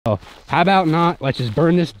Oh, how about not? Let's just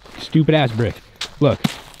burn this stupid ass brick. Look,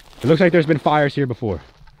 it looks like there's been fires here before.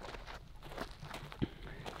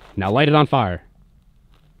 Now light it on fire.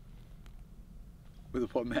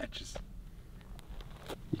 With what matches?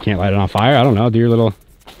 You can't light it on fire? I don't know. Do your little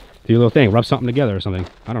thing. Rub something together or something.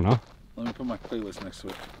 I don't know. Let me put my playlist next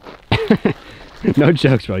to it. No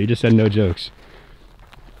jokes, bro. You just said no jokes.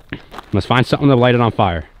 Let's find something to light it on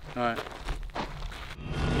fire. All right.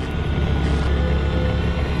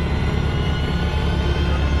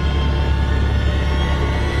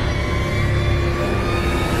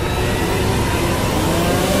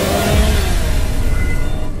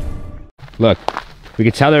 Look, we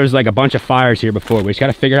could tell there was like a bunch of fires here before. We just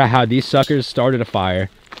gotta figure out how these suckers started a fire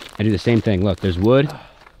and do the same thing. Look, there's wood.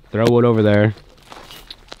 Throw wood over there.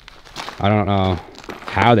 I don't know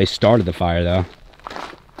how they started the fire though.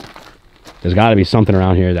 There's gotta be something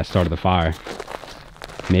around here that started the fire.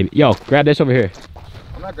 Maybe, yo, grab this over here.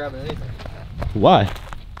 I'm not grabbing anything. What?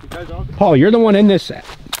 You guys don't? Paul, you're the one in this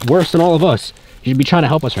worse than all of us. You should be trying to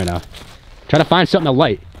help us right now. Try to find something to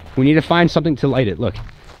light. We need to find something to light it. Look.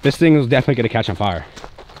 This thing is definitely going to catch on fire.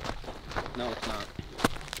 No, it's not.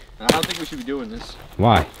 I don't think we should be doing this.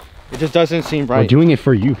 Why? It just doesn't seem right. We're doing it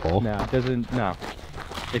for you, Paul. No, it doesn't. No.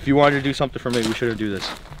 If you wanted to do something for me, we shouldn't do this.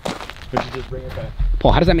 We should just bring it back.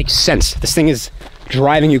 Paul, how does that make sense? This thing is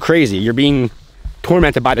driving you crazy. You're being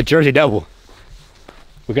tormented by the Jersey Devil.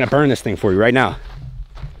 We're going to burn this thing for you right now.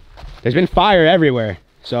 There's been fire everywhere.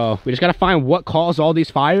 So we just got to find what caused all these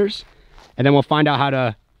fires. And then we'll find out how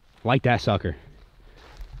to light that sucker.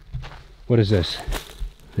 What is this?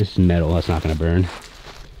 This is metal. That's not going to burn. All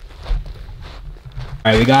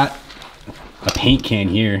right, we got a paint can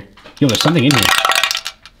here. Yo, there's something in here.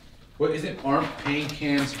 What is it? Aren't paint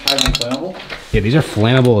cans highly flammable? Yeah, these are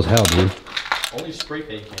flammable as hell, dude. Only spray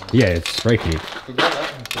paint cans. Yeah, it's spray paint. So grab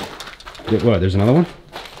that one too. What, there's another one?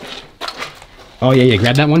 Oh, yeah,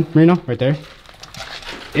 grab that one, Marino, right there.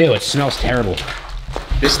 Ew, it smells terrible.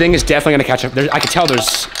 This thing is definitely going to catch up. I can tell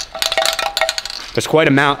there's quite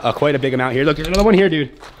a big amount here. Look, there's another one here,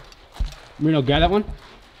 dude. Marino, grab that one.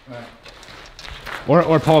 Right.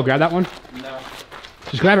 Or Paul, grab that one. No.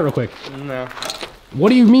 Just grab it real quick. No. What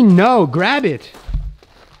do you mean no? Grab it.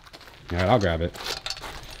 All right, I'll grab it.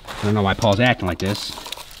 I don't know why Paul's acting like this.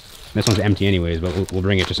 This one's empty anyways, but we'll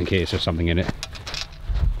bring it just in case there's something in it.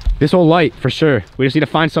 This will light for sure. We just need to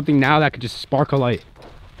find something now that could just spark a light.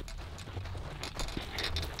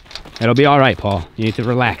 It'll be all right, Paul. You need to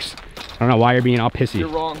relax. I don't know why you're being all pissy. You're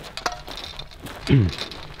wrong.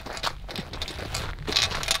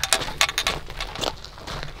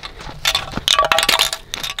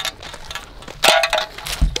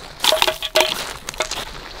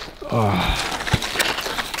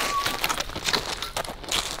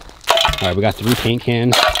 All right, we got 3 paint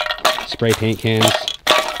cans, spray paint cans,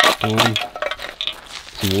 boom,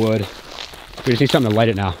 some wood. We just need something to light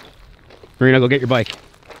it now. Marino, go get your bike.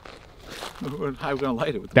 How are we gonna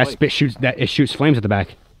light it with the That bike? spit shoots. It shoots flames at the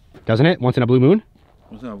back, doesn't it? Once in a blue moon.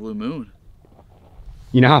 What's on a blue moon?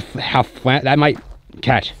 You know how flat that might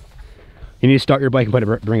catch. You need to start your bike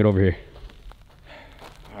and bring it over here.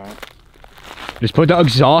 All right. Just put the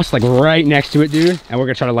exhaust like right next to it, dude, and we're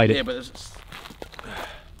gonna try to light it. Yeah, but it's...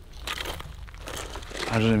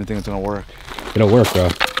 I don't even think it's gonna work. It'll work, bro.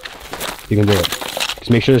 You can do it. Just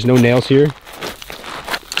make sure there's no nails here,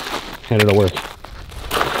 and it'll work.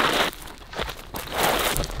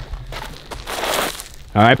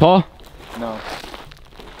 All right, Paul? No.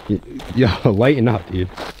 Yo, lighten up, dude.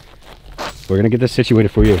 We're gonna get this situated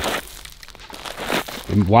for you.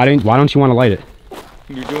 Why don't you want to light it?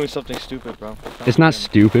 You're doing something stupid, bro. It's not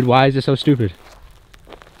stupid. Why is it so stupid?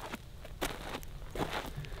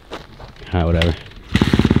 Alright, whatever.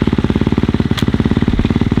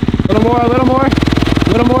 A little more, a little more, a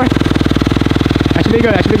little more. That should be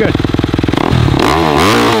good, that should be good.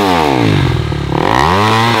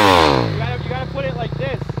 You gotta put it like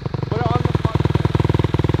this. Put it on the front.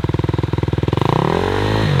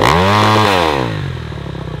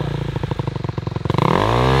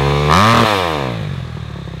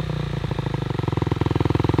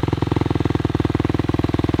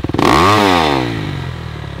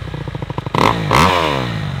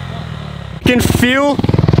 You can feel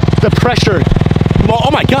the pressure.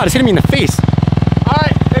 Oh my god, it's hitting me in the face.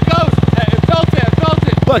 Alright, it goes. It felt it, it felt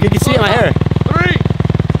it. Look, you can see it in my hair. 3, 2.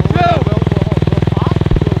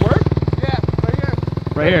 Will it work? Yeah, right here.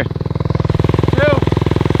 Right here. 2,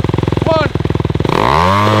 1.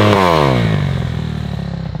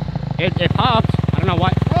 It popped. I don't know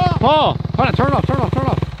why. Oh. Paul, hold on, turn it off, turn it off, turn it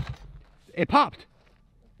off. It popped.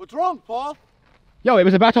 What's wrong, Paul? Yo, it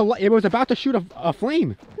was about to shoot a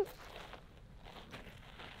flame.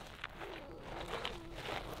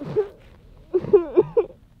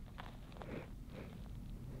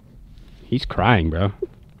 He's crying, bro.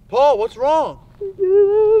 Paul, what's wrong?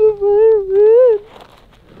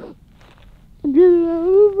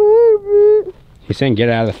 He's saying get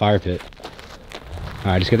it out of the fire pit.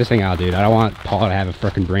 Alright, just get this thing out, dude. I don't want Paul to have a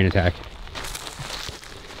freaking brain attack.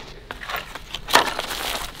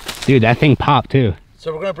 Dude, that thing popped too.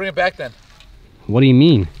 So we're gonna bring it back then. What do you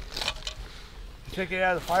mean? Take it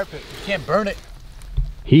out of the fire pit. You can't burn it.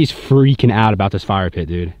 He's freaking out about this fire pit,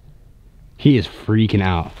 dude. He is freaking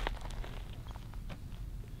out.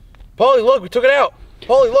 Paulie, look, we took it out.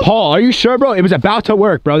 Paulie, look. Paul, are you sure, bro? It was about to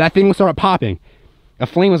work, bro. That thing will start popping. A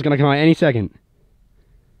flame was gonna come out any second.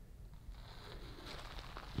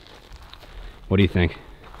 What do you think?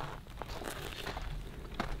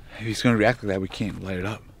 If he's gonna react like that, we can't light it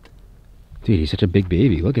up. Dude, he's such a big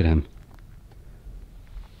baby. Look at him.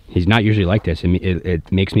 He's not usually like this.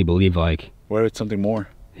 It makes me believe, like... What if it's something more?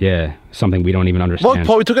 Yeah, something we don't even understand. Look,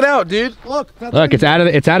 Paul, we took it out, dude. Look. Look, it's out of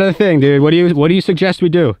the thing, dude. What do you suggest we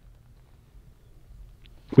do?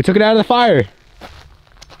 We took it out of the fire.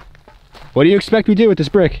 What do you expect we do with this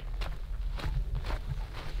brick?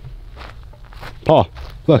 Paul,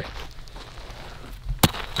 look.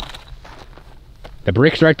 The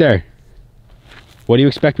brick's right there. What do you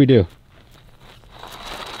expect we do?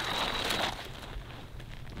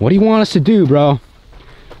 What do you want us to do, bro?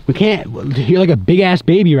 We can't. You're like a big ass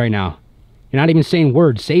baby right now. You're not even saying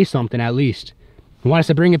words. Say something at least. You want us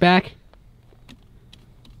to bring it back?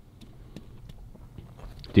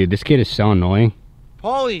 Dude, this kid is so annoying.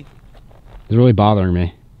 Paulie. It's really bothering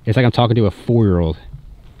me. It's like I'm talking to a 4-year-old.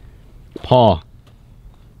 Paul.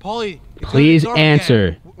 Paulie. Please answer.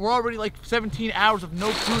 Again. We're already like 17 hours of no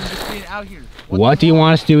food and just being out here. What do you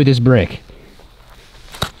want us to do with this brick?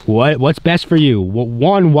 What's best for you?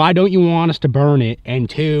 One, why don't you want us to burn it? And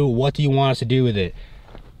two, what do you want us to do with it?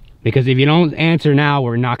 Because if you don't answer now,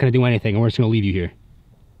 we're not going to do anything and we're just going to leave you here.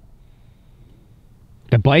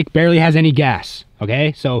 The bike barely has any gas,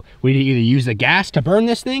 okay? So we either use the gas to burn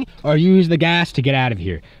this thing or use the gas to get out of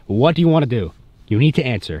here. What do you want to do? You need to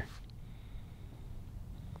answer.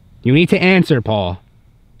 You need to answer, Paul.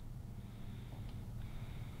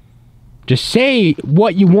 Just say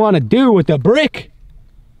what you want to do with the brick.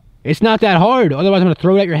 It's not that hard, otherwise I'm going to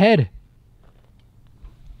throw it at your head.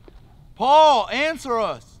 Paul, answer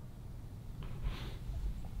us.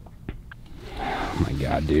 Oh my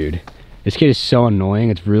god, dude. This kid is so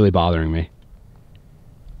annoying, it's really bothering me.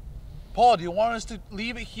 Paul, do you want us to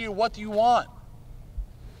leave it here? What do you want?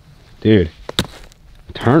 Dude,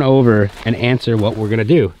 turn over and answer what we're gonna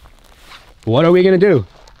do. What are we gonna do?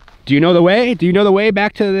 Do you know the way? Do you know the way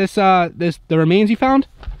back to this, the remains you found?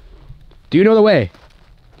 Do you know the way?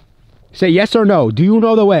 Say yes or no. Do you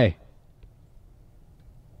know the way?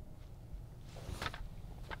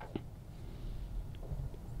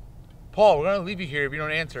 Paul, we're gonna leave you here if you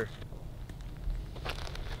don't answer.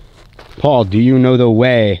 Paul, do you know the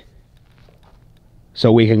way?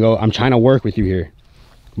 So we can go. I'm trying to work with you here.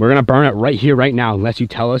 We're gonna burn it right here, right now, unless you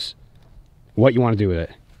tell us what you want to do with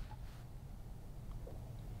it.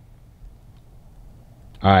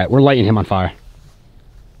 All right, we're lighting him on fire.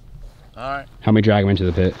 All right. Help me drag him into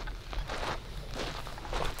the pit.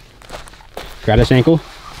 Grab this ankle.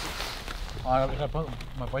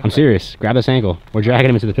 I'm serious. Grab this ankle. We're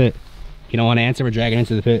dragging him into the pit. You don't want to answer, we're dragging him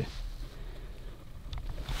into the pit.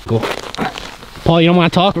 Go. Paul, you don't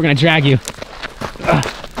want to talk? We're going to drag you.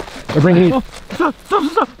 We're bringing you. Stop.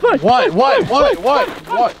 What?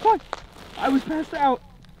 I was passed out.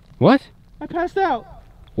 What? I passed out.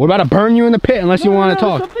 We're about to burn you in the pit unless you want to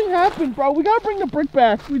talk. Something happened, bro. We gotta bring the brick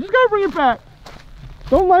back. We just gotta bring it back.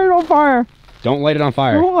 Don't light it on fire. Don't light it on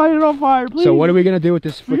fire. Don't light it on fire, please. So what are we going to do with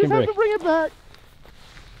this We freaking just have brick? to bring it back.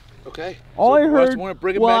 Okay. All I heard while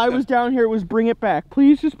while I was down here was bring it back.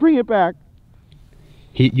 Please just bring it back.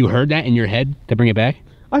 You heard that in your head to bring it back?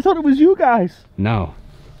 I thought it was you guys. No.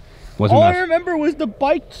 Wasn't All us. I remember was the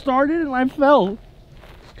bike started and I fell.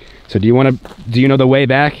 So do you know the way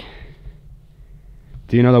back?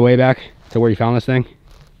 Do you know the way back to where you found this thing?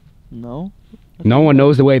 No. No one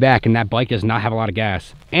knows the way back, and that bike does not have a lot of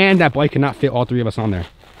gas. And that bike cannot fit all 3 of us on there.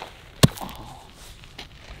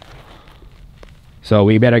 So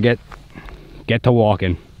we better get to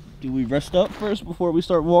walking. Do we rest up first before we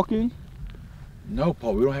start walking? No,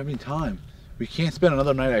 Paul, we don't have any time. We can't spend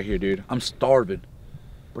another night out here, dude. I'm starving.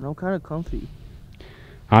 But I'm kind of comfy.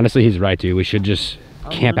 Honestly, he's right, dude. We should just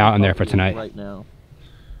camp out in there for tonight. Right now.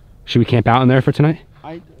 Should we camp out in there for tonight?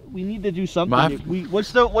 We need to do something.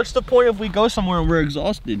 What's the point if we go somewhere and we're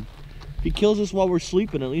exhausted? If he kills us while we're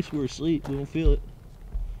sleeping, at least we're asleep. We don't feel it.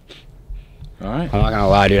 All right. I'm not gonna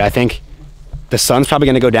lie, dude. I think The sun's probably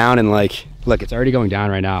gonna go down in like, look, it's already going down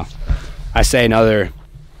right now. I say another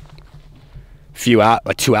few out,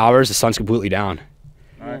 like 2 hours, the sun's completely down.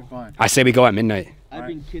 All right, fine. I say we go at midnight. I've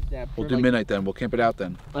been kidnapped. We'll do midnight then. We'll camp it out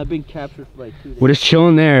then. I've been captured for like 2 days. We're just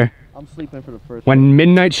chilling there. I'm sleeping for the first. When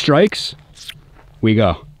midnight strikes, we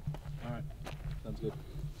go. Sounds good.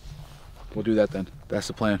 We'll do that then. That's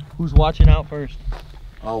the plan. Who's watching out first?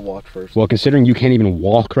 I'll watch first. Well, considering you can't even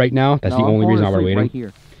walk right now, that's the only reason why we're waiting. Right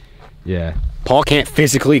here. Yeah. Paul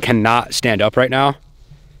cannot stand up right now,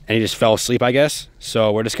 and he just fell asleep, I guess.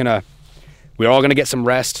 So we're all gonna get some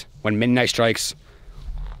rest. When midnight strikes,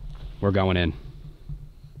 we're going in.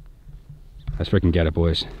 Let's freaking get it,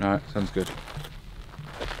 boys. All right, sounds good.